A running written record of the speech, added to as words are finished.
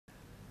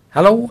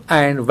Hello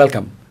and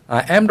welcome. I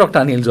am Dr.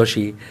 Anil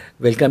Joshi.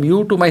 Welcome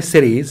you to my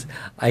series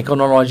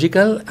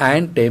Iconological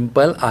and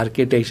Temple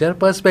Architecture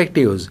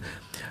Perspectives.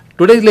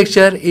 Today's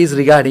lecture is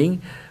regarding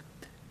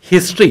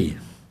history,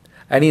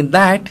 and in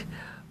that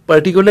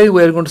particularly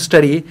we are going to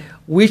study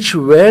which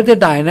were the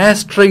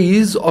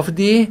dynasties of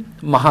the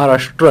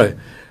Maharashtra,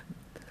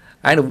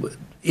 and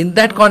in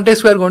that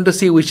context we are going to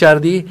see which are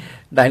the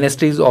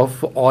dynasties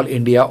of all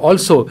India.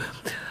 Also,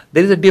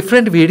 there is a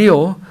different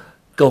video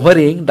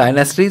covering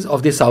dynasties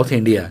of the South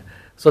India.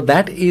 So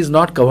that is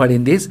not covered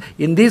in this.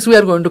 In this we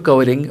are going to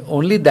covering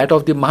only that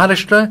of the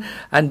Maharashtra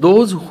and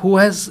those who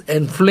has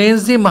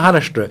influenced the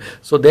Maharashtra.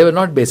 So they were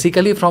not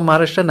basically from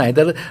Maharashtra,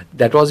 neither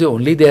that was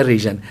only their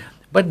region,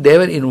 but they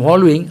were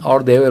involving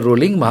or they were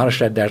ruling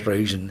Maharashtra at that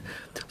region.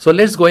 So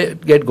let's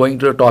get going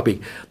to the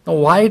topic. Now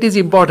why it is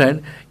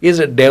important is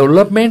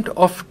development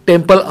of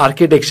temple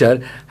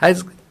architecture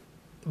has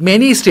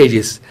many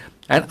stages,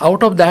 and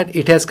out of that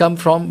it has come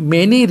from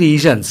many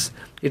regions.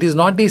 It is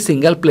not the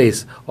single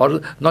place or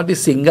not the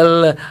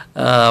single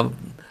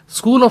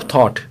school of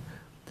thought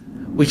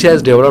which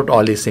has developed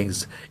all these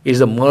things. It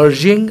is a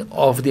merging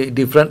of the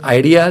different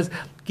ideas,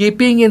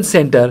 keeping in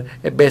center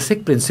a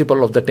basic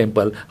principle of the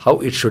temple, how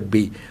it should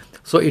be.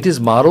 So it is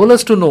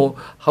marvelous to know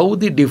how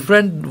the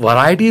different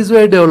varieties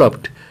were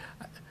developed.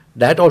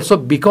 That also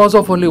because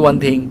of only one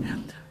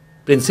thing,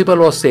 principle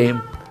was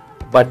same,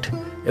 but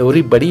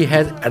everybody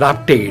has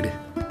adapted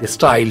the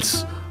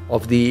styles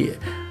of the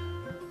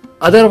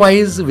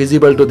otherwise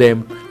visible to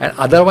them, and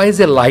otherwise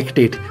they liked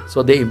it,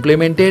 so they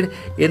implemented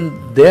in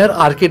their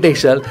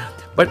architecture,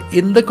 but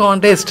in the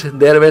context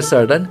there were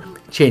certain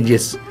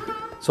changes.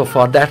 So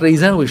for that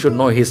reason we should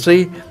know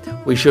history,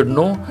 we should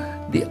know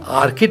the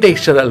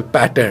architectural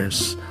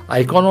patterns,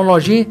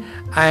 iconology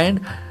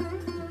and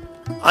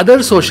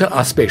other social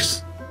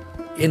aspects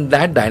in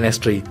that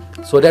dynasty,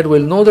 so that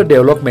we'll know the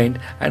development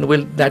and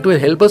that will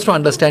help us to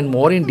understand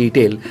more in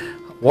detail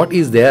what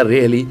is there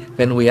really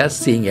when we are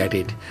seeing at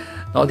it.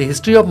 Now the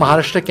history of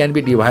Maharashtra can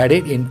be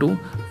divided into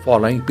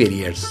following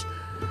periods.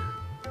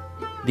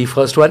 The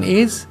first one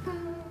is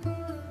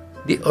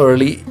the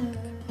early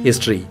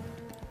history.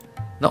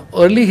 Now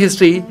early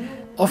history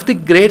of the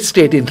great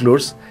state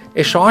includes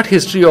a short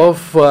history of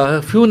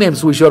few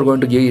names which we are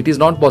going to give. It is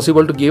not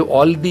possible to give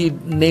all the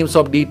names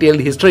of detailed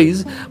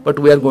histories, but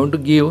we are going to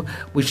give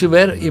which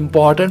were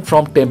important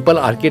from temple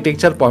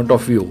architecture point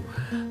of view.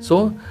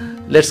 So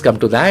let's come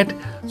to that.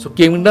 So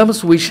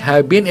kingdoms which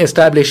have been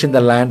established in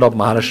the land of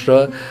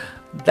Maharashtra,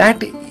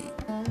 that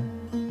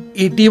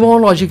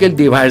etymologically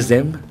divides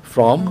them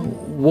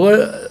from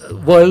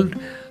world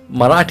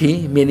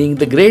Marathi, meaning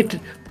the great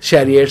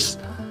chariots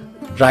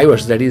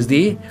drivers, that is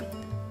the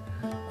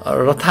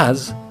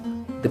rathas,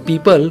 the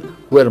people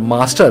who were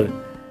master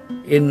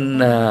in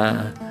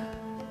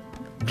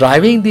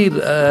driving the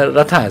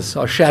rathas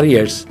or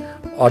chariots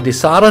or the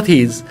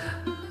sarathis.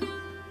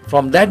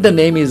 From that the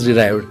name is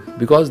derived,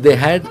 because they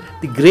had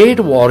the great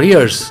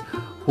warriors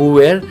who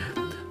were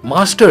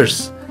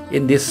masters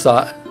in this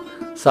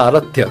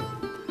Sarathya.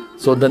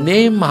 So the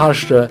name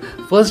Maharashtra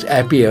first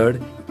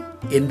appeared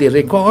in the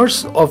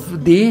records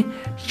of the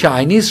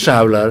Chinese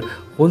traveler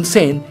Hun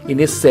Sen in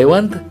his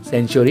 7th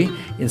century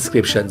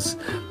inscriptions.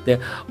 The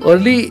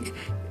early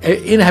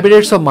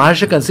inhabitants of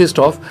Maharashtra consist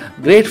of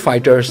great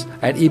fighters,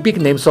 and epic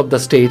names of the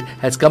state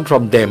has come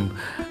from them.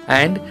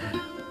 And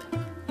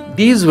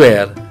these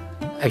were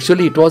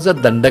actually, it was a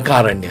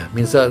Dandakaranya,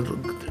 means a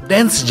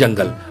dense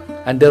jungle,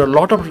 and there are a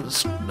lot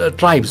of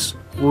tribes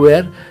who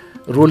were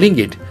ruling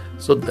it.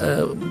 So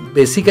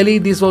basically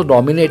this was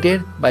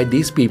dominated by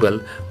these people,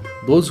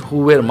 those who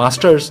were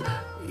masters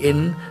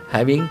in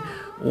having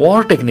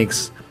war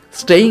techniques,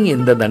 staying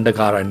in the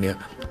Dandakaranya.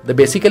 That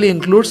basically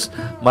includes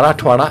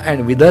Marathwada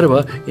and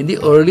Vidarbha in the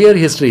earlier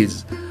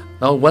histories.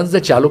 Now once the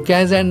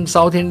Chalukyas and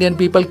South Indian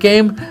people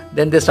came,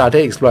 then they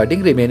started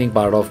exploiting remaining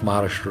part of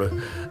Maharashtra.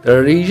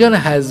 The region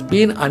has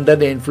been under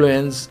the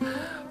influence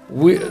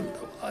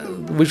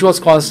which was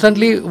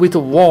constantly with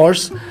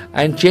wars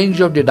and change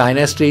of the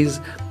dynasties,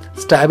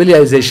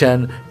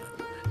 stabilization,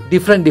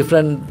 different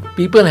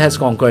people has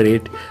conquered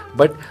it,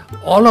 but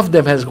all of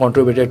them has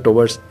contributed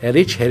towards a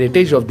rich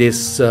heritage of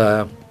this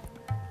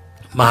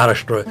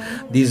Maharashtra.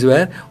 These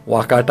were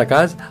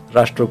Vakatakas,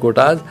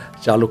 Rashtrakutas,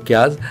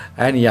 Chalukyas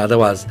and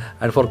Yadavas,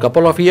 and for a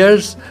couple of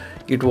years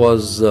it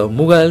was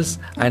Mughals,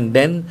 and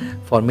then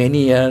for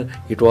many years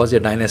it was a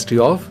dynasty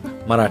of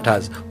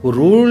Marathas who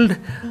ruled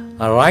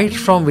right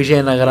from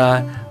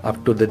Vijayanagara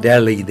up to the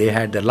Delhi. They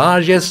had the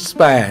largest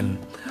span.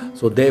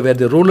 So they were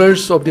the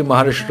rulers of the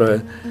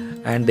Maharashtra,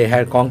 and they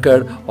had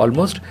conquered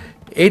almost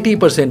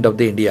 80% of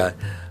the India.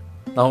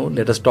 Now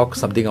let us talk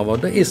something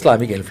about the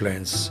Islamic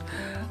influence.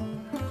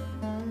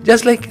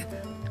 Just like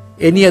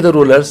any other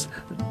rulers,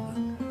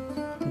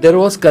 there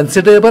was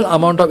considerable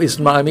amount of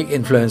Islamic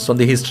influence on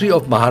the history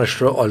of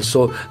Maharashtra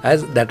also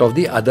as that of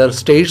the other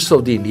states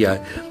of the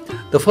India.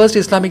 The first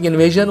Islamic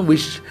invasion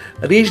which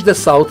reached the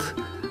south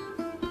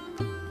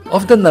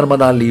of the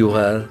Narmada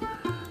River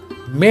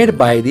made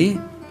by the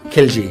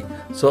Khilji.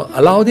 So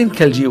Alauddin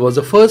Khilji was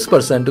the first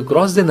person to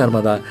cross the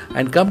Narmada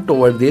and come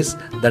toward this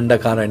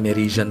Dandakaranya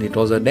region. It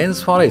was a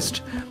dense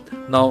forest.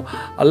 Now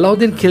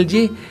Alauddin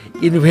Khilji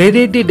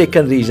invaded the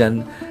Deccan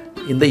region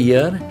in the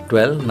year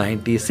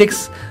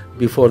 1296.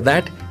 Before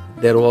that,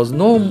 there was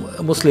no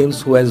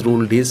Muslims who has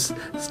ruled this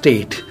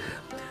state.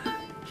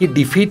 He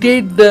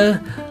defeated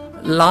the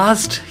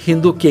last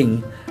Hindu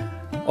king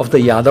of the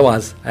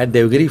Yadavas at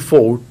Devgiri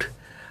fort,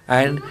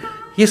 and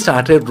he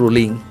started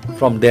ruling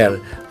from there.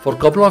 For a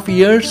couple of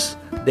years,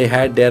 they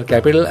had their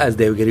capital as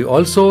Devgiri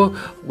also,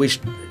 which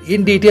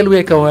in detail we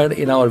have covered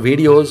in our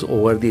videos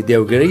over the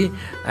Devgiri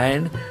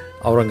and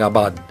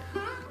Aurangabad.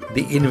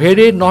 They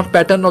invaded north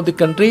pattern of the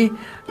country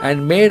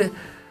and made,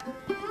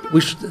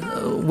 which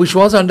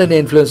was under the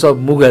influence of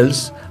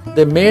Mughals,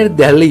 they made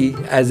Delhi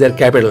as their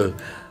capital.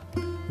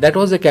 That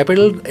was the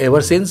capital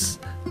ever since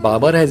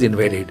Babur has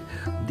invaded.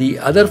 The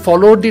other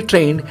followed the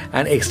trend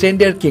and extended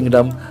their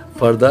kingdom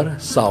further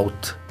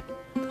south.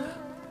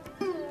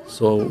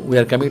 So we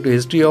are coming to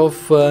history of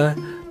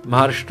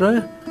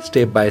Maharashtra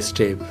step by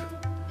step.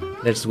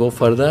 Let's go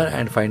further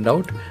and find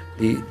out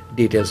the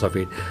details of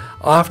it.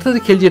 After the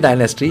Khilji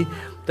dynasty,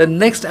 the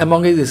next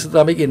among his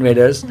Islamic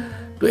invaders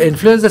to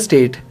influence the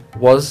state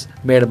was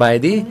made by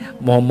the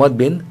Muhammad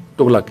bin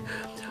Tughlaq.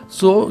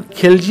 So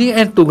Khilji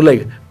and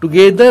Tughlaq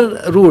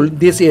together ruled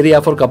this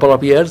area for a couple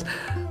of years.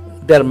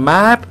 Their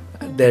map,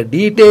 their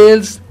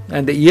details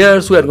and the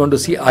years we are going to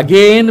see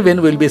again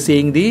when we will be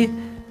seeing the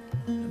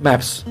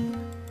maps.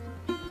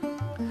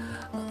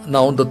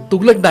 Now the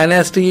Tughlaq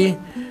dynasty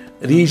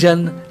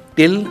region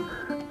till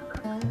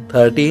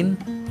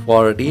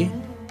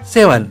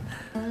 1347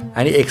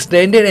 and he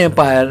extended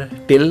empire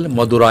till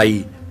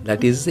Madurai,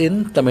 that is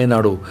in Tamil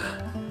Nadu.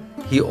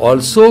 He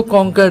also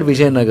conquered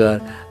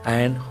Vijayanagar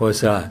and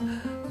Hoysala,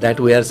 that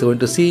we are going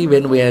to see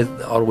when we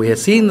have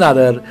seen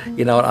rather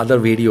in our other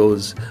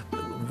videos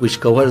which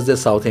covers the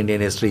South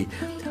Indian history.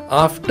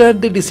 After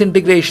the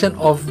disintegration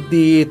of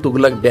the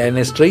Tughlaq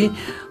dynasty,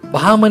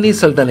 Bahamani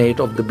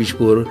Sultanate of the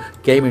Bijpur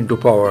came into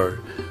power.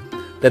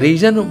 The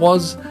region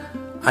was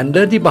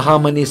under the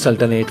Bahamani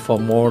Sultanate for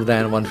more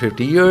than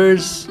 150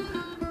 years.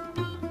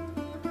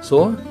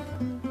 So,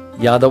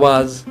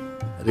 Yadavas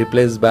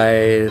replaced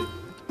by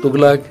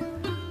Tughlaq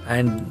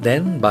and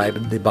then by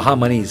the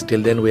Bahamanis.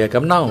 Till then we have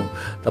come now.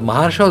 The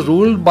Maharashtra was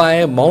ruled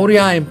by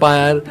Maurya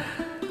Empire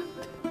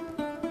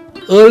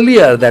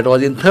earlier, that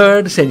was in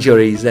 3rd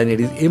centuries, and it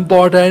is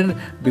important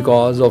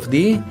because of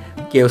the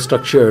cave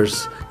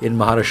structures in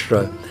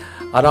Maharashtra.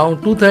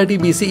 Around 230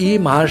 BCE,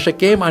 Maharashtra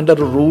came under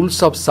the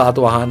rules of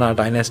Satvahana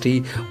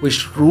dynasty,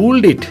 which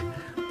ruled it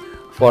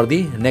for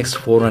the next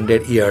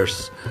 400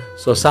 years.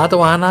 So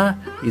Satvahana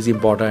is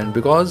important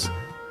because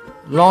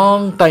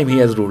long time he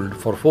has ruled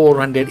for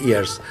 400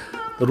 years.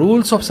 The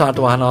rules of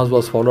Satavahanas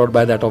was followed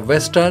by that of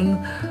Western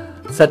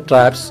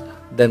satraps,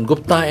 then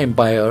Gupta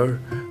Empire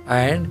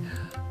and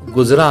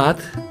Gujarat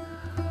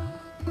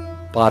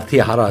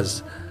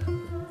Parthiyaras.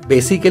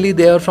 Basically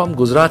they are from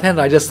Gujarat and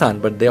Rajasthan,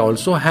 but they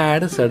also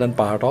had a certain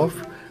part of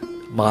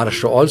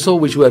Maharashtra also,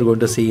 which we are going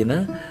to see in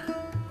a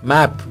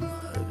map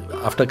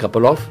after a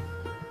couple of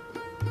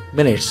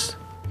minutes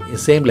in the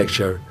same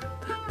lecture.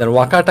 Then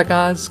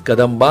Vakatakas,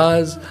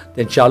 Kadambas,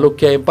 then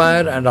Chalukya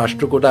Empire and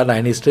Rashtrakuta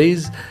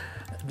dynasties,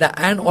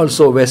 and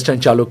also Western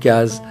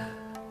Chalukyas,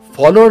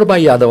 followed by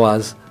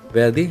Yadavas,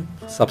 were the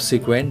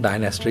subsequent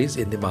dynasties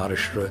in the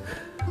Maharashtra.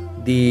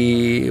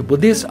 The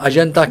Buddhist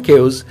Ajanta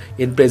caves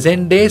in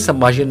present-day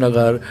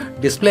Sambhajinagar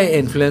display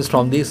influence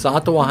from the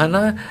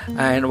Satvahana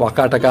and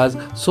Vakatakas,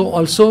 so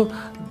also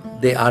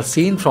they are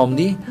seen from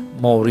the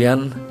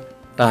Mauryan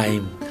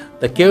time.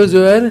 The caves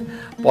were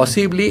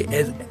possibly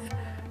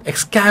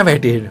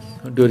excavated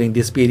during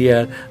this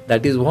period.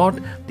 That is what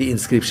the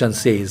inscription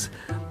says.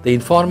 The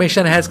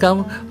information has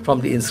come from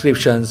the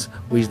inscriptions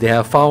which they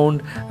have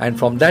found, and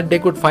from that they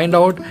could find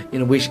out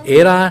in which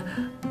era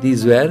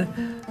these were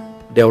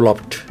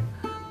developed.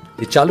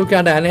 The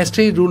Chalukya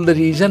dynasty ruled the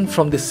region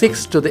from the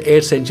 6th to the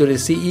 8th century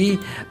CE,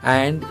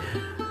 and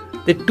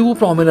the two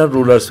prominent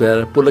rulers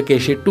were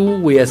Pulakeshi II.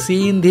 We have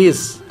seen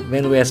this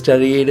when we have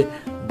studied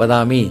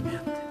Badami.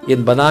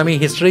 In Badami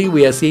history,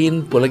 we have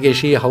seen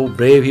Pulakeshi, how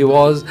brave he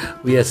was.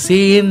 We have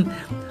seen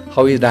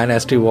how his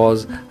dynasty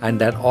was, and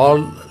that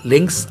all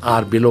links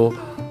are below,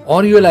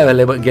 or you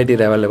will get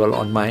it available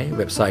on my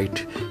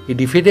website. He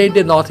defeated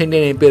the North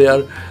Indian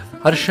Emperor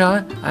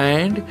Harsha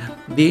and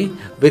the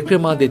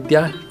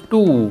Vikramaditya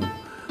II,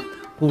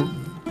 who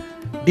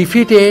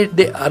defeated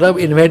the Arab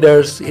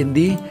invaders in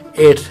the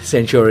 8th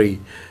century.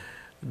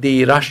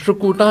 The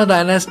Rashtrakuta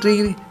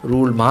dynasty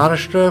ruled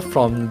Maharashtra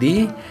from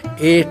the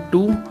 8th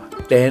to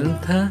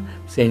 10th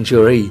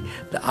century.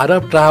 The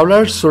Arab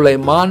traveler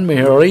Sulaiman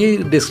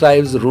Mihri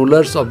describes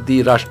rulers of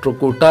the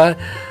Rashtrakuta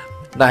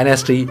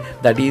dynasty,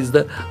 that is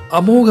the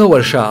Amogha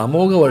Varsha.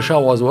 Amogha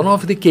Varsha was one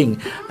of the king,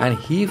 and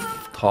he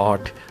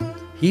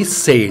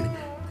said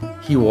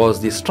he was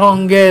the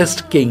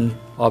strongest king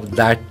of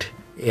that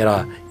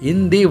era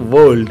in the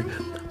world.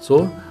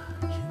 So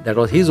that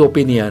was his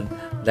opinion,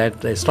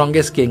 that the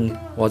strongest king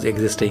was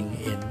existing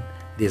in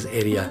this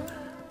area.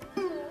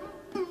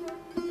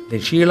 The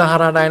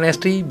Shilahara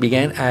dynasty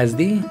began as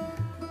the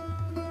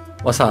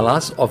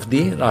vassals of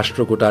the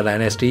Rashtrakuta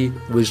dynasty,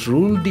 which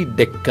ruled the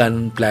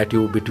Deccan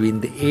plateau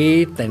between the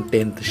 8th and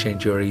 10th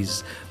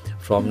centuries.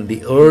 From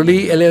the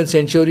early 11th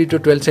century to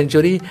 12th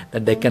century, the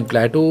Deccan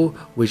Plateau,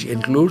 which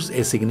includes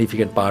a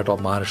significant part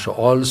of Maharashtra,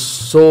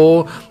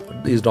 also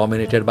is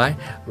dominated by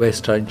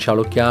Western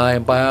Chalukya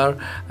Empire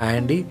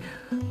and the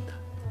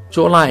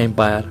Chola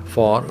Empire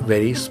for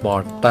very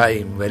small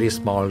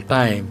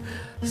time.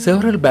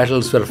 Several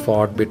battles were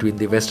fought between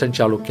the Western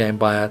Chalukya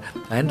Empire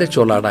and the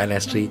Chola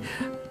dynasty.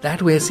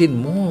 That we have seen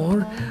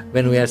more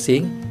when we are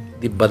seeing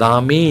the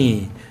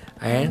Badami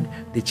and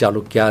the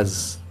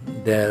Chalukyas,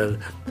 their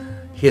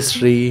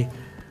history,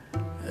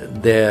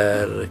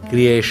 their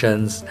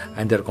creations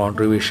and their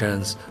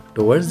contributions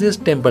towards this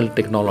temple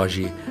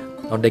technology.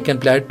 On Deccan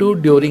Plateau,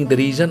 during the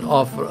region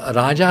of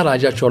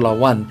Raja Chola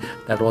I,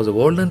 that was a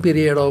golden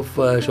period of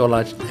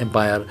Chola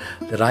Empire,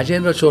 the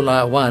Rajendra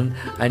Chola I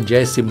and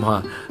Jai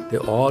Simha, they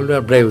all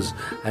were braves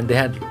and they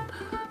had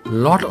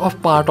lot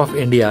of part of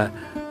India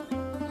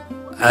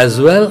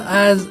as well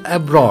as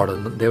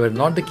abroad. They were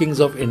not the kings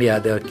of India,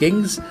 they were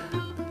kings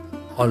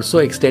also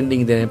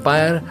extending their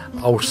empire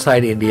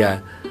outside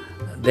India.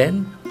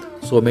 Then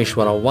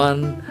Someshwara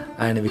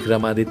I and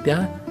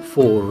Vikramaditya IV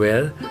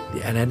were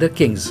the another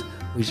kings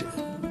which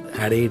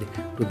added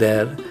to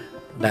their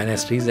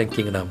dynasties and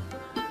kingdom.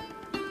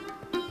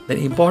 Then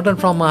important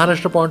from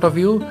Maharashtra point of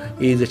view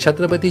is the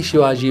Chhatrapati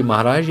Shivaji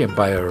Maharaj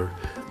Empire.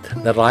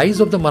 The rise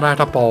of the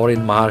Maratha power in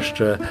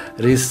Maharashtra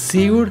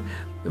received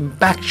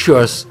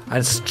impetuous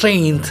and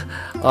strength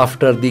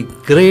after the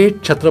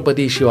great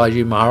Chhatrapati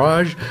Shivaji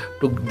Maharaj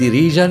took the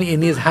region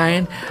in his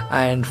hand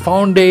and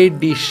founded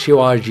the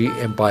Shivaji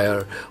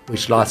Empire,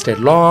 which lasted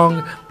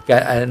long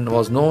and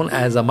was known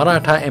as the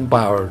Maratha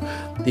Empire.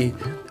 The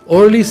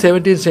early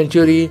 17th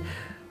century,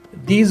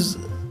 this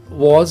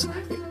was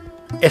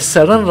a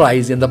sudden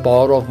rise in the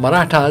power of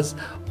Marathas,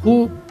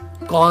 who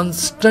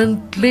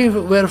constantly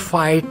were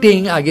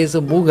fighting against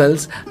the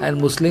Mughals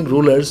and Muslim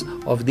rulers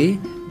of the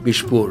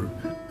Bishpur.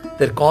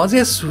 Their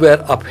causes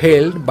were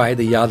upheld by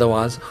the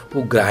Yadavas,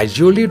 who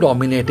gradually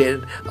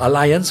dominated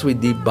alliance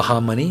with the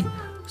Bahmani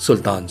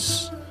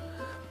sultans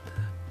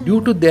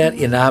due to their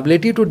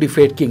inability to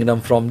defend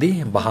kingdom from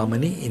the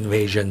Bahmani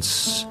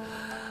invasions.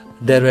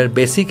 There were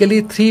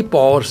basically three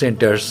power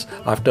centers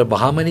after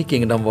Bahmani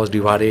kingdom was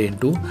divided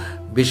into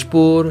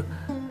Bishpur,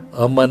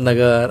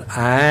 Ahmednagar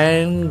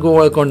and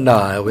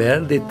Golconda,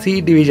 where the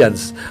three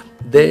divisions.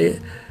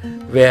 They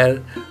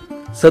were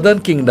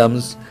southern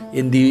kingdoms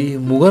in the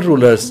Mughal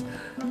rulers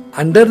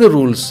under the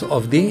rules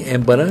of the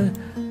Emperor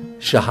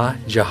Shah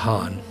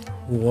Jahan,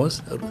 who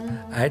was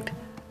at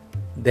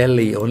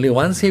Delhi. Only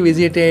once he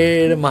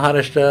visited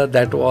Maharashtra,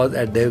 that was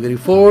at Devgiri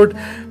Fort.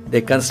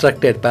 They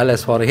constructed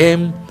palace for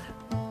him.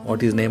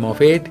 What is name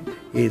of it?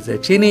 It's a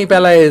Chini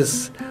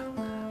Palace,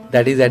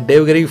 that is at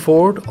Devgiri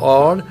Fort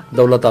or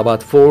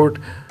Daulatabad Fort,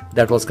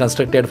 that was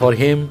constructed for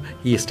him.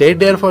 He stayed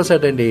there for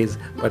certain days,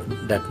 but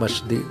that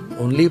much the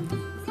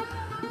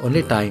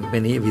only time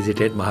when he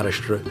visited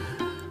Maharashtra.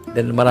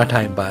 Then Maratha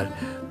Empire.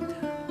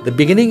 The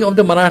beginning of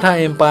the Maratha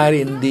Empire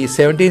in the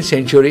 17th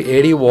century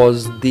AD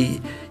was the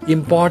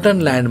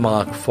important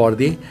landmark for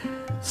the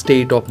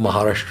state of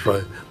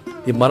Maharashtra.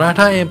 The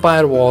Maratha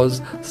Empire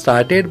was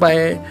started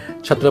by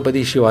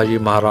Chhatrapati Shivaji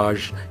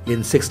Maharaj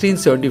in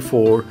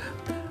 1674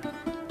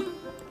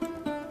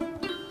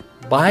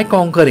 by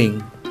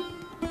conquering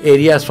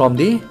areas from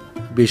the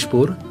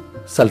Bishpur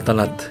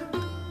Sultanate.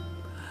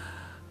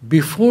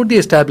 Before the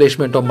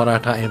establishment of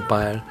Maratha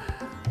Empire,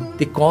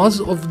 the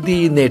cause of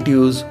the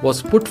natives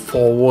was put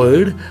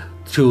forward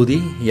through the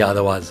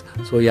Yadavas.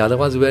 So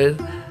Yadavas were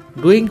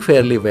doing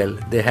fairly well.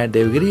 They had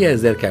Devgiri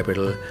as their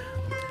capital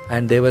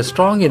and they were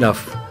strong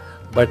enough.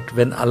 But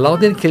when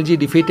Alauddin Khilji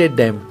defeated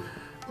them,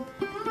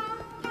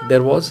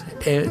 there was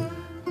a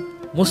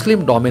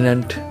Muslim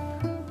dominant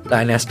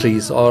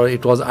dynasties, or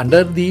it was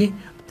under the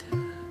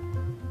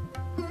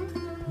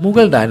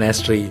Mughal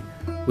dynasty,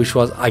 which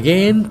was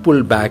again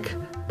pulled back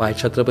by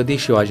Chhatrapati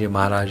Shivaji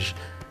Maharaj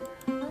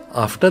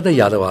after the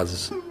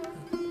Yadavas.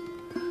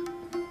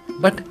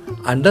 But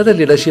under the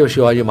leadership of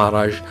Shivaji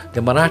Maharaj,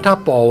 the Maratha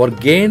power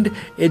gained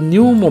a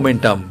new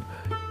momentum.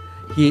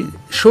 He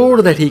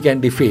showed that he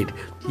can defeat.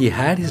 He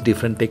had his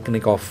different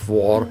technique of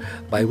war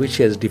by which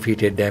he has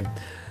defeated them.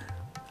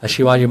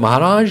 Shivaji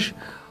Maharaj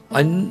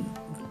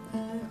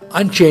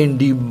unchained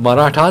the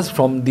Marathas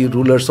from the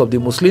rulers of the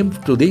Muslim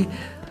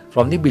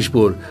from the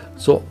Bishpur.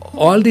 So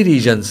all the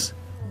regions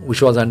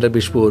which was under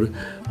Bishpur,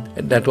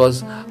 that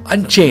was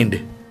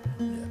unchained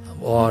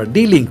or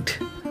delinked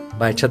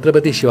by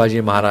Chhatrapati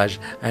Shivaji Maharaj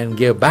and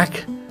gave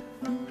back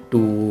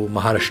to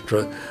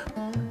Maharashtra.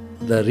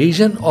 The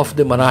region of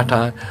the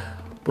Maratha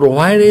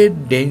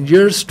provided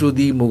dangers to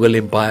the Mughal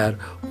Empire,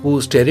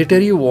 whose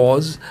territory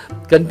was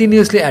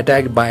continuously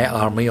attacked by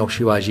army of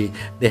Shivaji.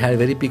 They had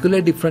very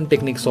peculiar different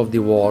techniques of the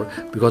war.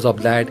 Because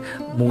of that,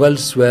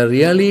 Mughals were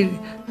really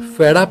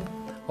fed up,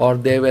 or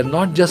they were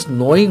not just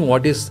knowing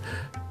what is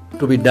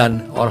to be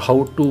done or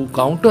how to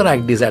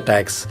counteract these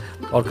attacks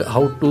or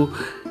how to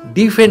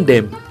defend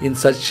them in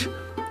such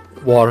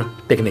war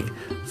technique.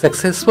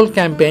 Successful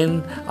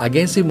campaign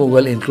against the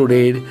Mughal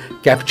included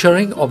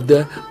capturing of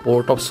the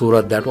port of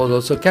Surat, that was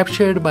also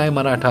captured by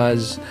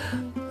Marathas,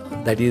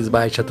 that is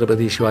by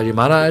Chhatrapati Shivaji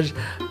Maharaj.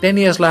 10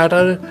 years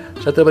later,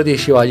 Chhatrapati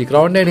Shivaji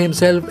crowned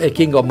himself a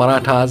king of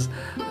Marathas,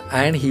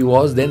 and he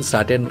was then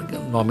started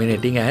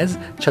nominating as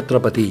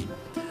Chhatrapati.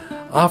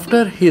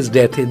 After his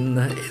death in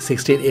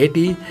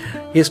 1680,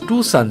 his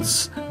two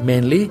sons,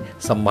 mainly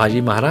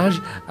Sambhaji Maharaj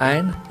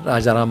and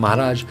Rajaram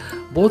Maharaj,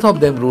 both of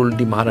them ruled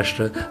the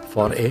Maharashtra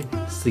for a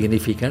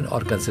significant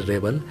or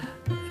considerable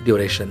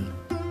duration.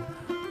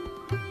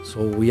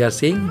 So we are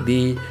seeing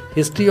the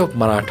history of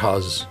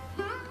Marathas.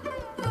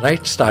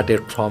 Right,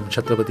 started from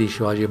Chhatrapati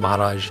Shivaji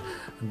Maharaj,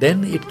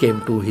 then it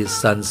came to his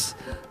sons,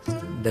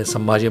 the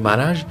Sambhaji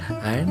Maharaj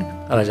and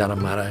Rajaram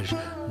Maharaj.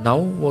 Now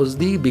was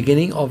the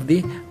beginning of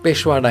the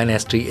Peshwa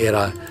dynasty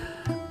era.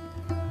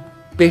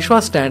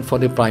 Peshwa stand for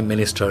the Prime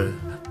Minister.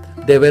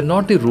 They were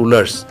not the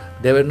rulers,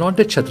 they were not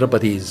the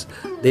Chhatrapatis,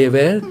 they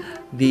were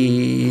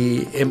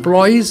the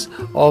employees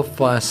of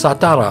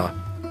Satara,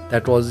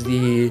 that was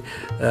the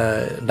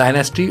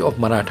dynasty of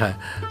Maratha,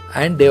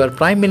 and they were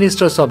Prime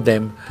Ministers of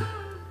them.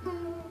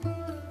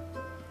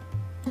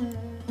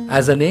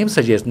 As the name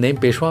suggests, name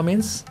Peshwa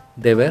means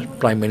they were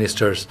Prime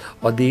Ministers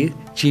or the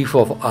Chief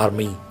of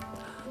Army.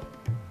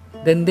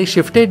 Then they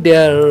shifted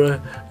their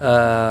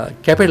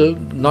capital,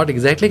 not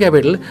exactly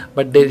capital,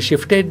 but they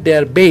shifted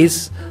their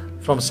base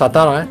from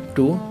Satara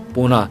to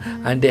Pune,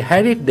 and they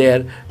had it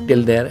there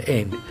till their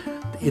end.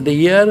 In the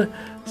year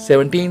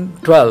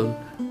 1712,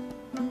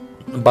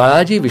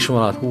 Balaji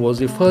Vishwanath, who was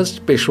the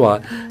first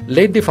Peshwa,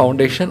 laid the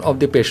foundation of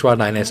the Peshwa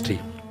dynasty.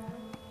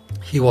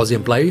 He was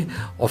employee,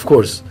 of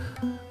course,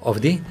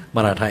 of the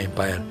Maratha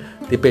Empire.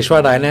 The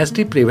Peshwa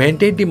dynasty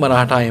prevented the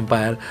Maratha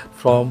Empire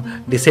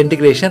from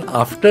disintegration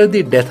after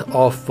the death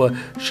of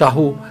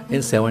Shahu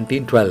in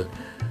 1712.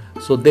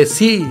 So they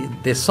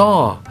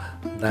saw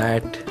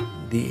that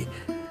the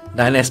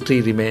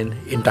dynasty remained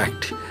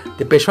intact.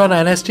 The Peshwa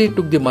dynasty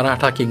took the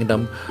Maratha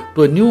kingdom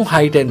to a new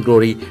height and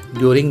glory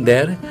during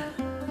their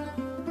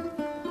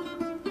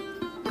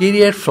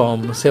period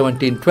from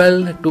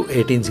 1712 to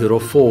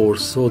 1804.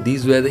 So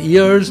these were the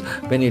years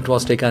when it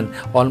was taken.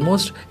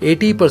 Almost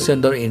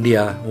 80% of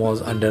India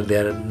was under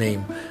their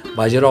name.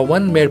 Bajirao I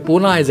made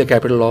Pune as the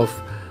capital of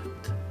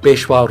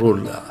Peshwa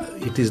rule.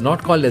 It is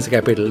not called as a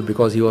capital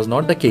because he was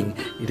not the king.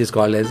 It is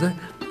called as a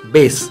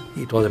base.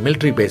 It was a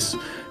military base.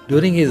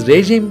 During his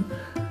regime,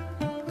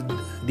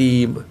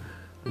 the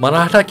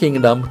Maratha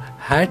kingdom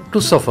had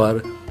to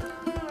suffer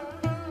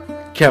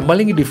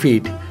crumbling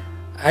defeat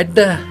at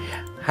the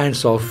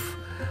hands of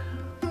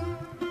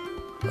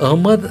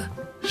Ahmad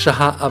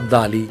Shah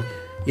Abdali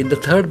in the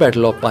Third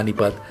Battle of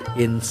Panipat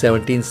in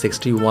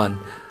 1761.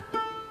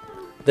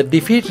 The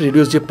defeat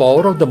reduced the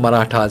power of the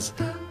Marathas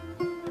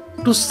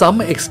to some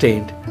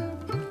extent,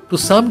 to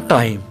some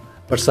time,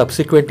 but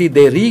subsequently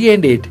they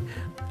regained it,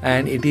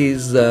 and it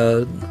is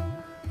a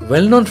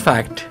well-known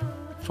fact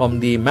from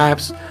the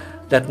maps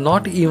that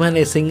not even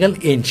a single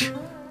inch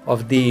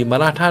of the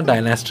Maratha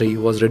dynasty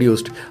was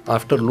reduced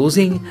after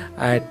losing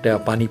at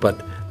Panipat.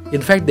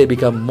 In fact, they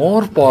become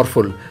more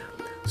powerful,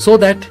 so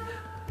that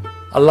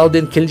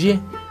Alauddin Khilji,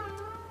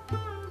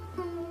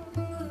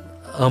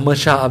 Ahmad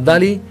Shah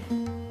Abdali,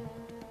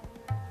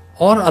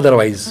 or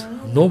otherwise,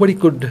 nobody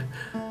could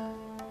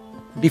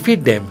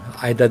defeat them,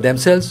 either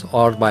themselves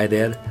or by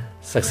their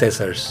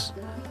successors.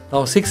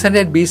 Now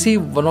 600 BC,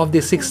 one of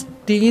the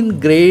 16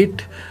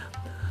 great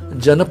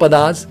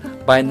Janapadas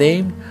by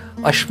name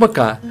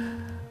Ashmaka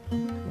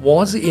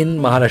was in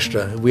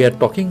Maharashtra. We are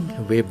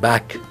talking way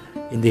back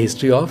in the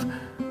history of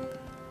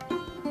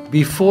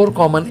before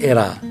Common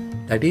Era,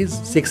 that is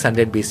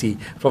 600 BC.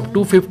 From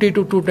 250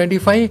 to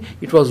 225,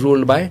 it was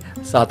ruled by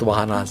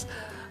Satvahanas.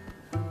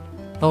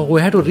 Now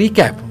we have to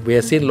recap. We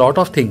have seen a lot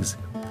of things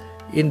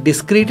in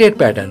discrete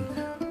pattern.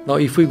 Now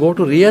if we go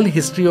to real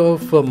history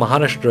of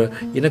Maharashtra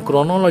in a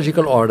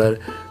chronological order,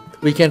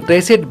 we can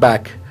trace it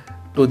back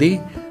to the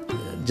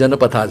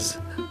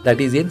Janapathas,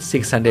 that is in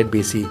 600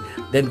 BC.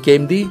 Then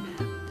came the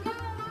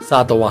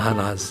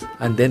Satavahanas,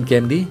 and then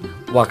came the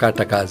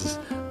Vakatakas.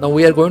 Now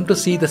we are going to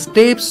see the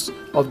steps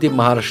of the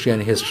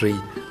Maharashtrian history.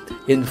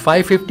 In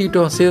 550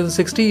 to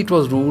 760, it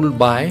was ruled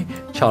by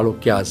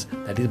Chalukyas,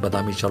 that is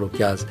Badami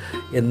Chalukyas.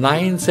 In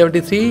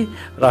 973,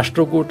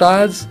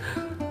 Rashtrakutas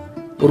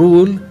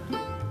rule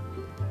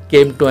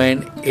came to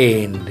an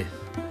end.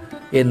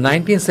 In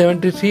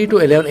 1973 to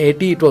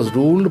 1180, it was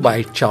ruled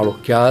by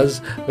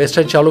Chalukyas,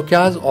 Western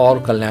Chalukyas or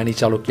Kalyani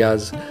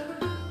Chalukyas.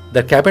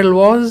 The capital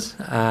was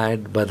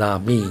at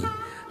Badami.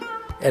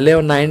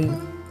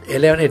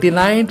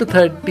 1189 to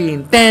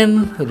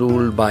 1310,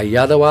 ruled by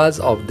Yadavas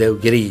of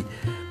Devgiri.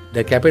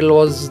 The capital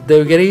was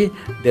Devgiri.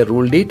 They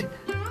ruled it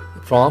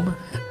from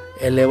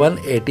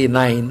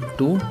 1189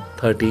 to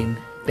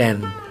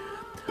 1310.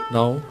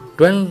 Now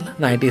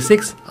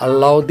 1296,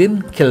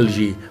 Alauddin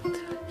Khilji,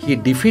 he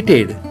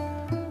defeated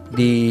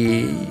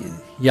the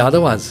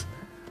Yadavas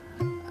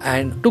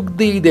and took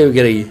the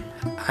Devgiri,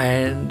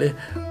 and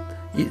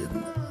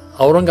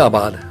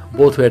Aurangabad,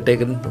 both were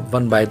taken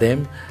one by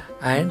them,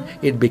 and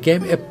it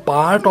became a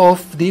part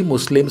of the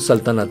Muslim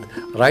Sultanate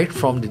right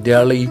from the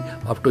Delhi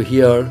up to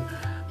here,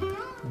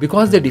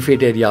 because they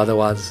defeated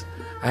Yadavas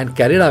and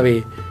carried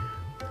away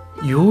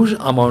huge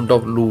amount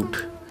of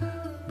loot,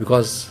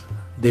 because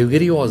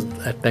Devgiri was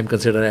at time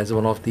considered as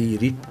one of the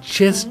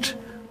richest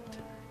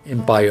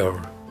empire.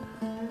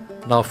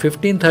 Now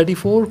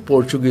 1534,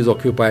 Portuguese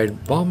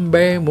occupied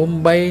Bombay,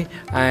 Mumbai,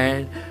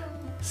 and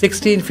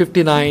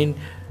 1659,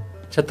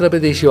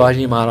 Chhatrapati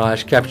Shivaji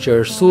Maharaj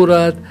captured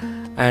Surat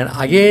and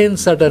again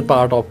certain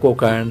part of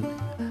Konkan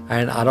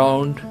and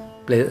around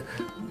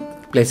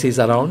places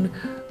around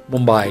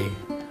Mumbai.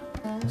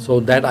 So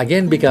that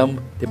again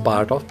became the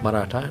part of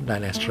Maratha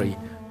dynasty.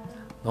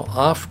 Now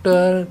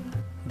after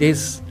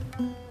this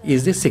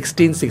is the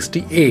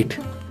 1668.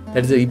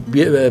 That is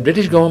the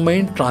British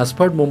government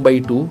transferred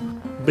Mumbai to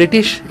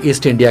British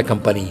East India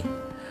Company.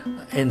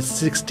 In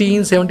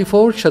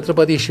 1674,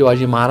 Chhatrapati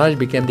Shivaji Maharaj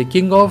became the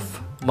king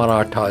of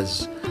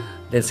Marathas.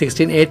 Then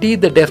 1680,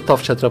 the death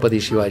of Chhatrapati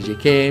Shivaji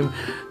came.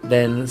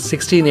 Then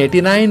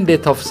 1689,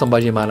 death of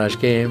Sambhaji Maharaj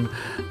came.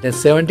 Then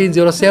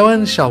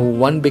 1707,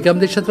 Shahu I became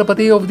the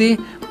Chhatrapati of the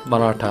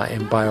Maratha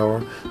Empire.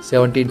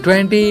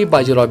 1720,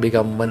 Bajirao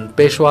became one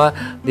Peshwa.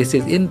 This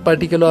is in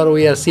particular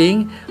we are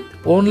seeing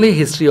only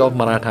history of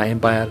Maratha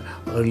Empire.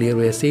 Earlier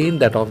we are seeing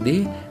that of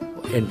the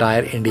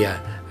entire India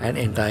and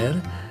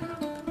entire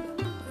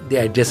the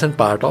adjacent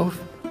part of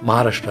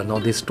Maharashtra. Now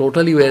this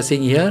totally we are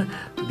seeing here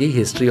the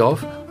history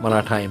of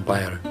Maratha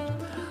Empire.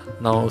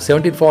 Now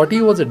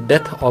 1740 was the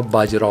death of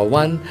Bajirao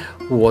I,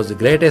 who was the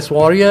greatest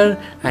warrior,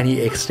 and he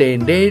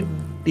extended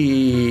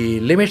the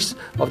limits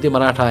of the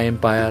Maratha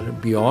Empire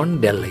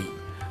beyond Delhi.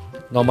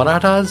 Now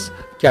Marathas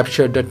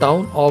captured the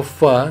town of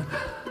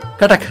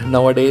Cuttack.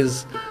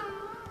 Nowadays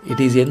it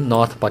is in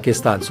North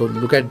Pakistan. So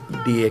look at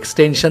the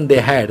extension they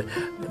had.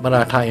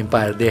 Maratha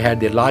Empire, they had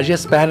the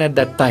largest span at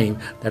that time,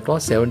 that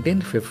was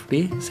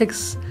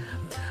 1756.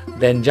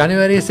 Then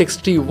January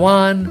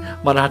 61,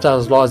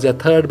 Marathas lost their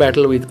third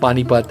battle with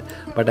Panipat,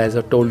 but as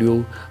I told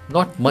you,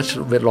 not much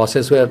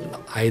losses were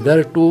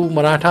either to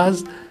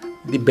Marathas.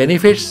 The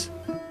benefits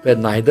were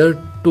neither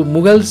to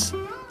Mughals,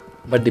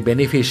 but the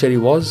beneficiary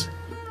was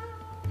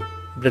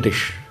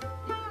British.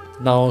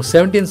 Now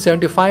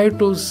 1775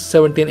 to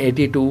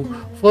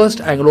 1782,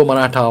 First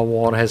Anglo-Maratha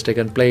War has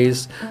taken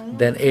place.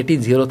 Then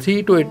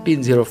 1803 to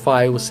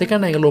 1805,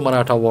 Second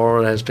Anglo-Maratha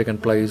War has taken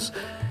place.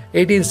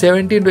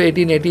 1817 to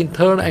 1818,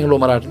 Third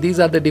Anglo-Maratha.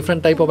 These are the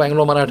different type of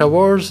Anglo-Maratha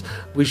wars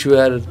which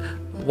were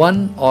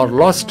won or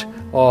lost,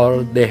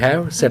 or they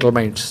have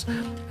settlements.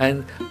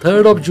 And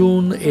 3rd of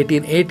June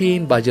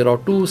 1818,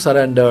 Bajirao II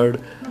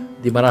surrendered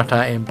the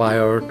Maratha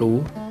Empire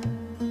to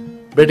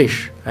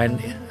British.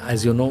 And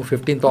as you know,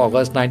 15th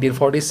August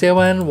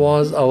 1947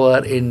 was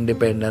our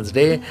Independence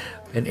Day,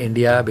 when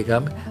India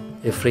became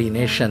a free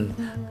nation.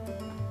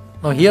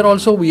 Now here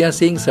also we are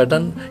seeing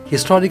certain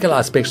historical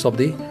aspects of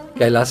the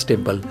Kailas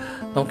temple.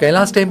 Now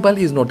Kailas temple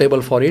is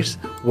notable for its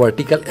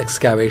vertical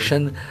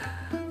excavation.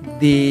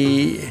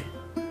 The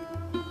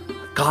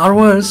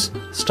carvers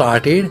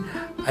started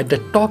at the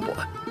top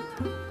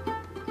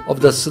of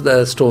the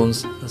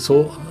stones.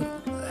 So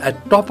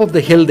at top of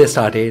the hill they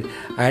started,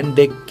 and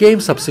they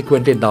came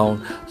subsequently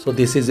down. So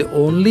this is the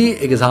only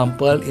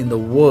example in the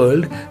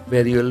world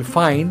where you will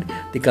find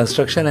the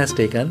construction has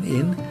taken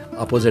in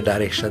opposite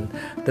direction.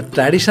 The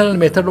traditional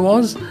method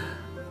was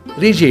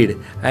rigid,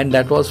 and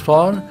that was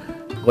for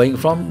going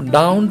from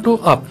down to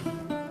up,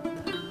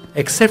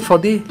 except for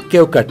the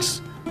cave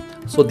cuts.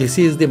 So this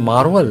is the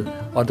marvel,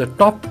 or the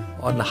top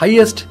or the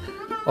highest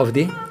of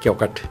the cave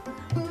cut.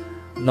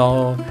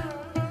 Now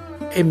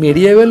a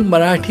medieval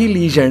Marathi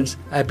legends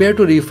appear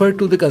to refer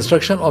to the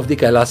construction of the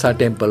Kailasa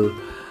temple.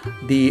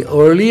 The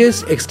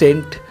earliest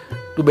extent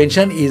to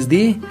mention is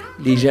the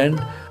legend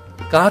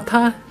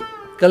Katha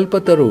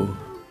Kalpataru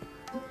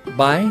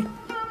by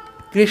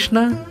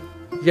Krishna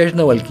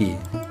Yajnavalki,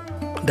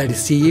 that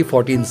is CE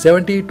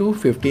 1470 to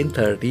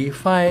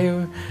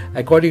 1535.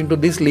 According to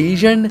this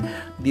legend,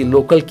 the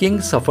local king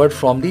suffered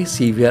from the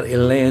severe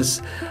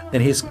illness.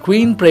 Then his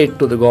queen prayed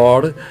to the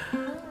god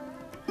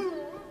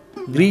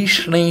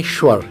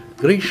Grishneshwar,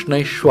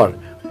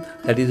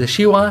 that is a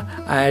Shiva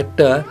at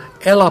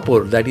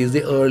Elapur, that is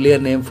the earlier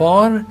name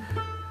for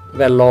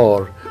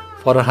Vellore.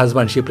 For her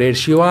husband she prayed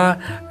Shiva,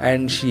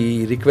 and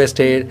she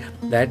requested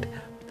that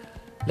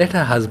let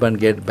her husband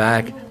get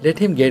back, let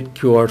him get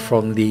cured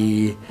from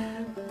the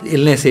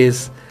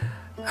illnesses,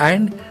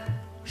 and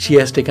she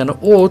has taken an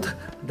oath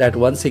that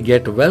once he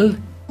get well,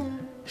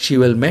 she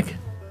will make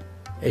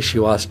a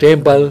Shiva's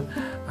temple,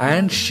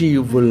 and she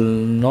will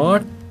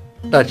not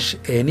touch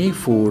any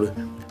food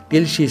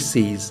till she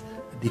sees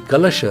the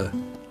kalasha,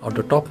 or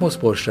the topmost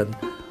portion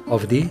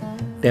of the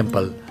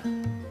temple.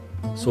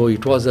 So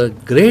it was a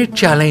great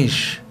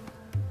challenge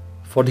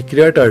for the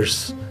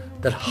creators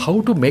that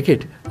how to make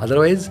it,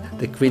 otherwise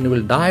the queen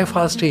will die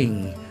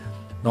fasting.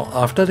 Now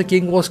after the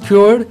king was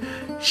cured,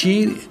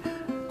 she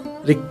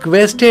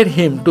requested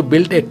him to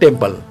build a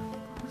temple.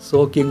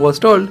 So king was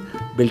told,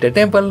 build a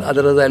temple,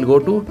 otherwise I'll go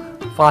to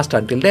fast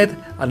until death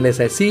unless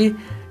I see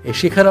a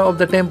shikhara of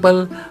the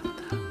temple.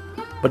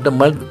 But the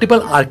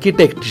multiple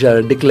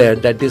architecture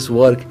declared that this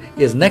work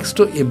is next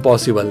to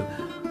impossible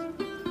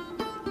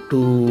to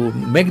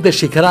make the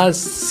shikhara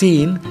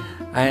seen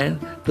and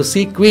to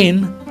see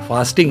queen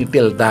fasting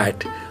till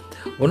that.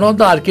 One of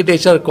the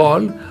architecture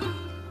called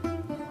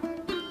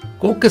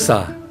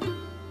Kokasa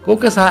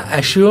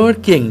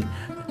assured king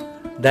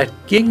that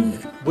king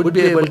would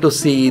be able to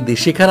see the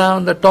shikhara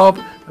on the top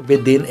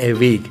within a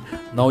week.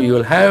 Now you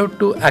will have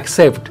to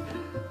accept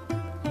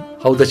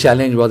how the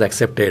challenge was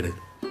accepted,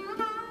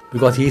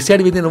 because he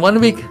said within 1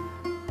 week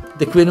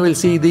the queen will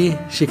see the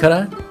shikhara.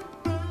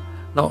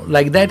 Now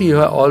like that you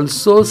have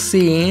also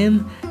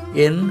seen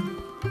in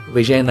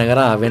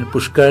Vijayanagara when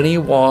Pushkarani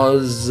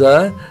was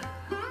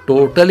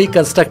totally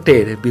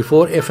constructed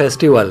before a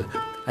festival,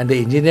 and the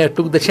engineer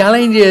took the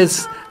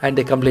challenges and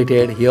they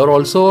completed. Here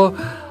also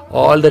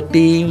all the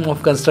team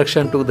of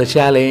construction took the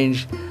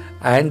challenge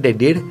and they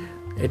did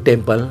a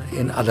temple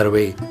in other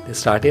way. They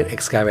started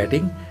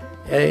excavating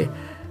a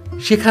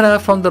shikhara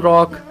from the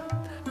rock,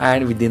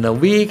 and within a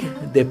week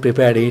they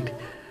prepared it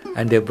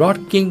and they brought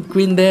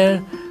queen there.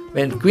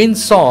 When queen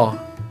saw,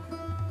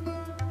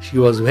 she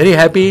was very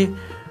happy,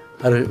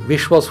 her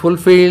wish was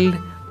fulfilled,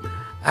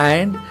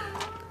 and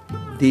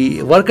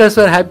the workers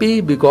were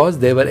happy because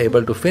they were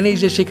able to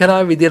finish the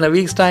shikhara within a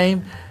week's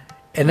time,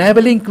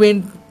 enabling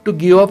queen to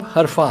give up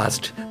her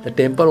fast. The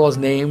temple was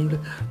named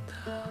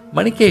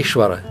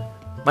Manikeshwar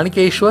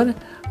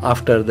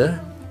after the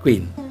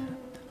queen.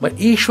 But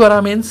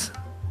Ishwara means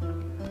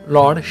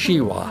Lord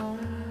Shiva.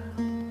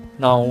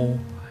 Now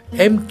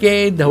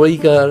M.K.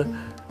 Dhawalikar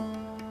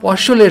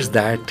postulates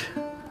that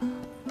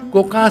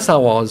Kokasa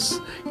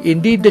was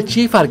indeed the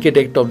chief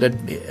architect of the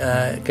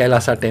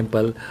Kailasa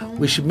temple,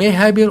 which may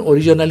have been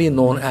originally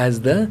known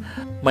as the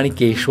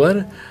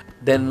Manikeshwar.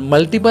 Then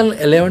multiple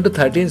 11th to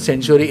 13th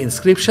century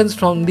inscriptions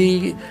from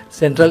the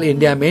central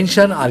India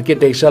mention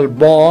architectural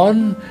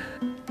born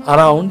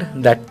around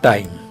that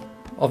time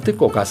of the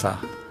Kokasa.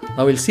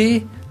 Now we'll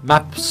see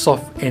maps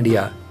of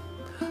India.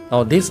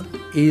 Now this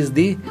is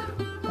the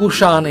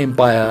Kushan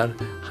Empire,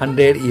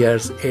 100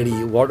 years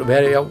AD.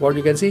 What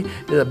you can see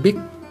is a big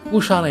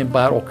Kushan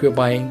Empire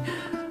occupying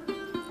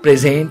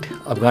present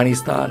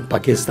Afghanistan,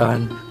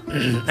 Pakistan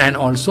and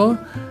also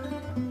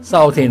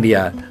South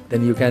India.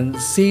 Then you can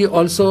see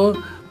also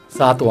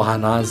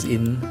Satavahanas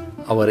in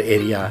our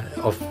area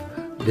of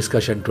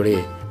discussion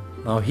today.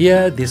 Now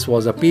here this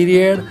was a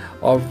period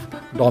of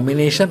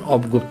domination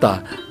of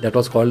Gupta that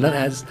was called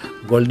as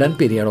golden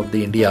period of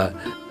the India.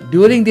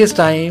 During this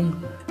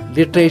time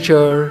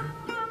literature,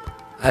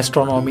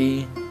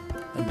 astronomy,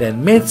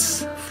 then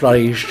myths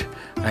flourished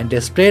and they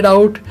spread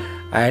out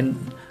and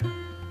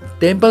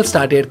temples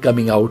started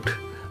coming out.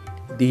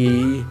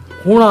 The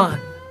Huna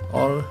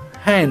or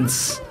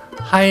Hinds,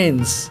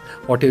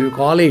 whatever you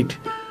call it,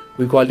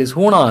 we call this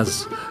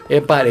Hunas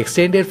empire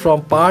extended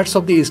from parts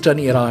of the eastern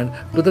Iran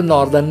to the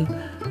northern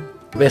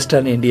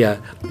western India.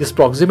 This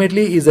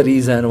proximately is the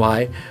reason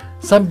why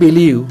some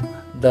believe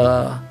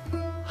the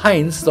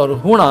Hinds or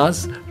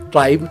Hunas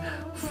tribe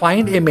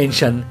find a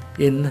mention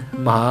in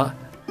Mahabharata.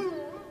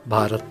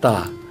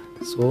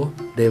 So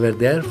they were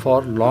there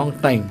for long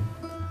time.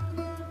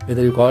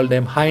 Whether you call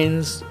them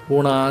Hinds,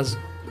 Hunas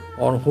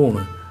or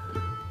Hun.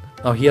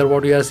 Now here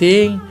what we are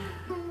seeing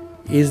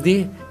is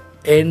the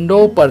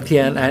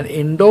Indo-Parthian and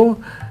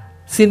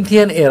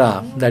Indo-Scythian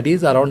era, that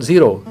is around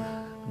 0.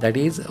 That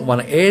is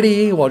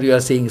 180. What you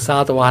are seeing,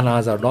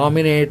 Satavahanas are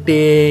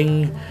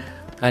dominating,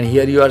 and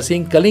here you are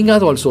seeing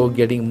Kalingas also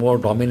getting more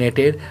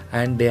dominated,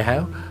 and they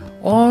have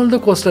all the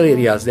coastal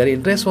areas. Their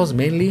interest was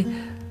mainly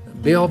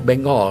Bay of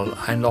Bengal,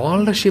 and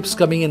all the ships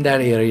coming in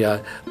that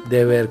area,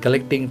 they were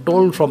collecting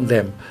toll from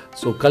them.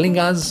 So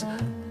Kalingas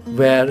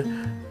were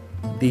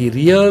the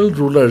real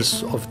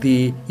rulers of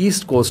the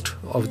east coast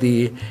of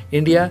the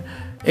India,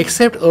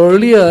 except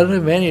earlier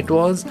when it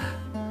was,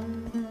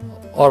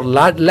 or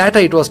later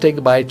it was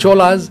taken by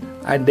Cholas,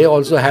 and they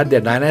also had their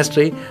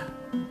dynasty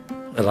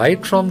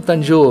right from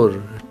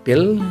Tanjore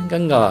till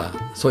Ganga.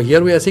 So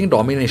here we are seeing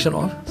domination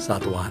of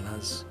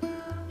Satavahanas.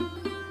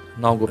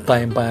 Now Gupta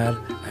Empire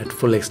at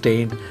full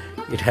extent,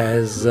 it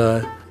has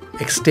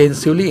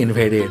extensively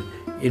invaded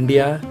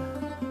India,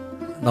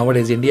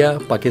 nowadays India,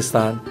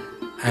 Pakistan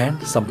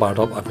and some part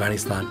of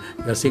Afghanistan.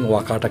 You are seeing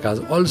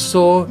Vakatakas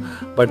also,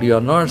 but you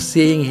are not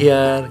seeing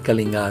here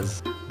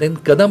Kalingas. Then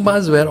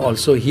Kadambas were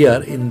also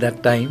here in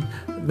that time,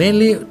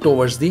 mainly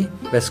towards the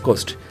west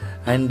coast.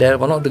 And there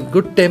one of the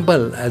good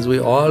temple, as we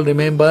all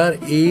remember,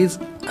 is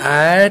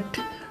at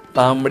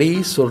Tambri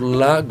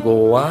Surla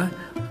Goa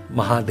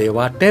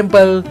Mahadeva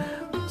temple.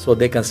 So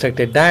they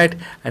constructed that,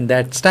 and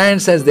that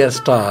stands as their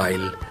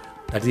style.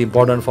 That is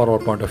important for our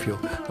point of view.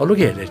 Now look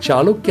at it,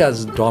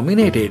 Chalukyas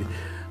dominated.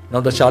 Now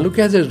the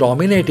Chalukyas is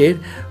dominated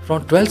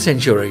from 12th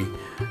century.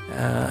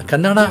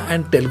 Kannada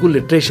and Telugu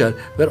literature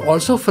were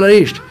also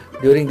flourished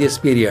during this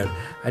period,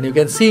 and you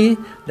can see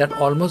that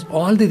almost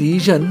all the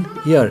region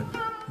here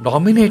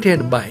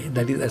dominated by,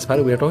 that is as far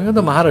as we are talking about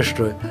the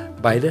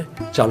Maharashtra, by the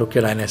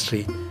Chalukya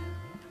dynasty.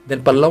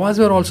 Then Pallavas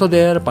were also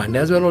there,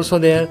 Pandyas were also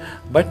there,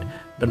 but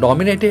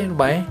dominated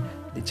by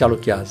the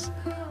Chalukyas.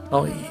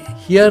 Now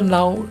here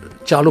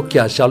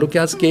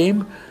Chalukyas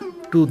came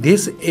to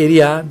this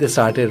area, they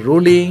started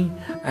ruling,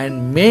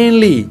 and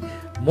mainly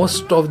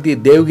most of the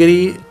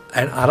Devgiri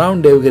and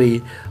around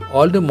Devgiri,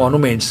 all the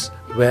monuments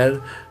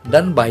were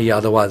done by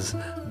Yadavas.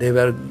 They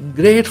were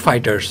great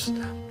fighters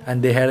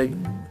and they had a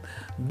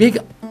big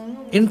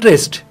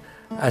interest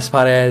as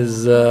far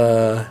as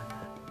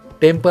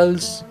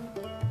temples,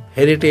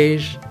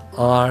 heritage,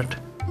 art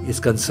is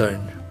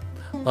concerned.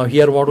 Now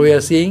here what we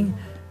are seeing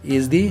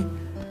is the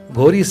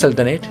Ghori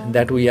Sultanate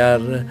that we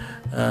are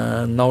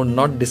now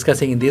not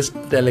discussing in this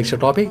lecture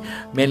topic.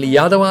 Mainly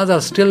Yadavas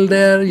are still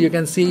there. You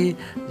can see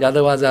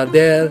Yadavas are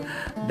there.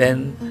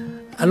 Then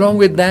along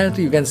with that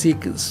you can see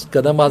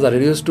Kadambas are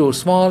reduced to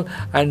small,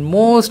 and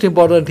most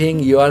important thing,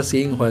 you are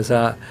seeing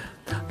Hoysala.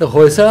 The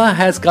Hoysala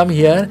has come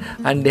here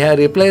and they have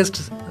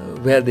replaced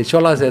where the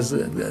Cholas has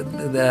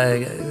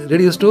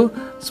reduced to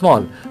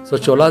small. So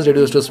Cholas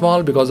reduced to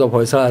small because of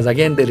Hoysalas.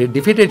 Again they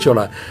defeated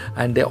Chola,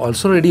 and they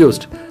also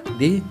reduced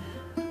the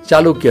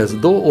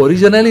Chalukyas, though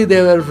originally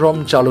they were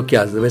from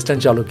Chalukyas, the Western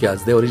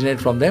Chalukyas, they originate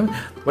from them,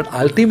 but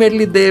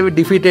ultimately they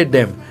defeated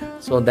them.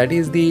 So that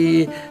is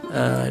the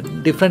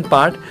different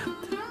part,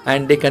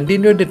 and they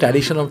continued the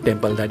tradition of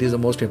temple. That is the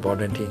most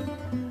important thing.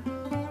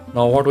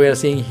 Now what we are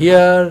seeing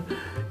here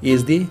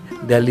is the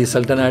Delhi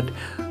Sultanate.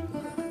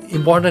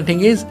 Important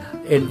thing is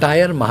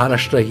entire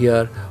Maharashtra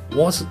here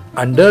was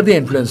under the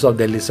influence of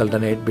Delhi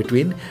Sultanate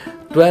between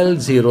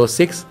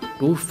 1206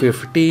 to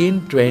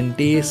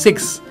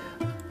 1526.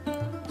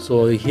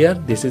 So here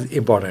this is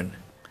important.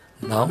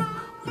 Now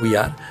we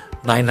are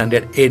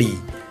 980.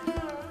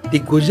 The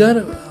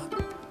Gujar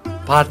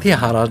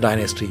Parthiharas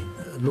dynasty.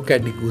 Look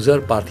at the Gujar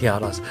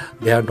Parthiharas.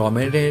 They are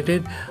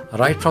dominated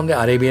right from the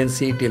Arabian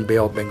Sea till Bay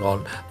of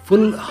Bengal.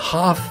 Full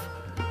half,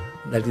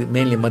 that is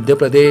mainly Madhya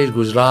Pradesh,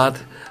 Gujarat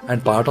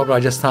and part of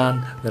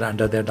Rajasthan, were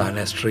under their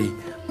dynasty.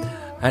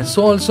 And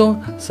so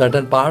also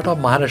certain part of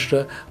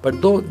Maharashtra,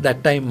 but though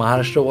that time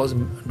Maharashtra was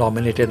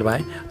dominated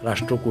by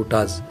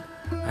Rashtrakutas.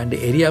 And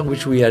the area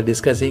which we are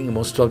discussing,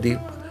 most of the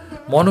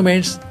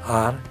monuments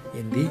are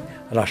in the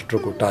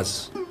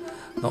Rashtrakutas.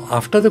 Now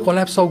after the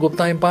collapse of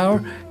Gupta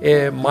Empire,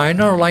 a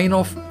minor line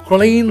of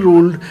Kulin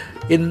ruled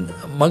in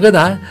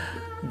Magadha.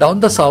 Down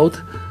the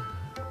south,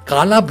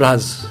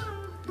 Kalabraz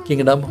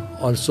kingdom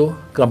also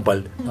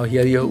crumbled. Now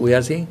here we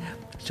are seeing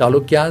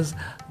Chalukyas,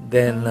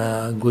 then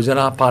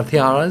Gujarat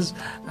Parthiharas,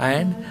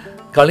 and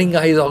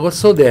Kalinga is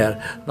also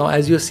there. Now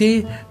as you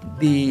see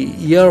the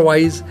year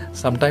wise,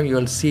 sometimes you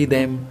will see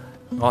them.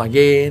 Now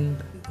again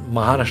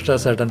Maharashtra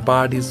certain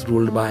part is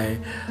ruled by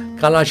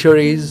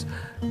Kalasharis,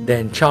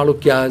 then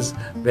Chalukyas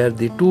were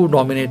the two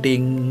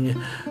dominating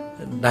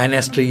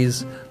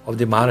dynasties of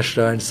the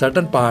Maharashtra, and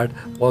certain part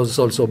was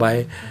also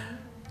by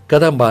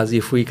Kadambas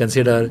if we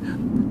consider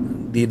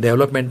the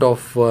development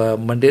of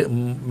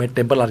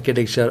temple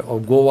architecture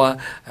of Goa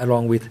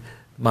along with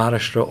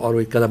Maharashtra or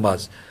with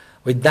Kadambas.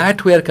 With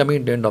that we are coming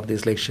to the end of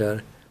this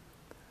lecture.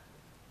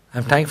 I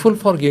am thankful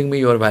for giving me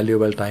your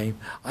valuable time.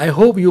 I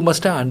hope you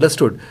must have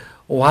understood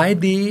why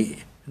the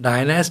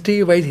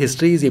dynasty-wise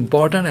history is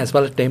important as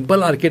far as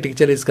temple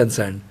architecture is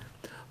concerned.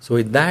 So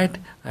with that,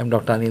 I am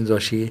Dr. Anil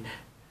Joshi,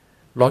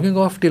 logging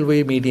off till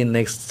we meet in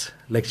next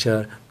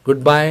lecture.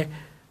 Goodbye,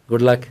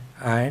 good luck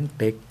and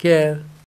take care.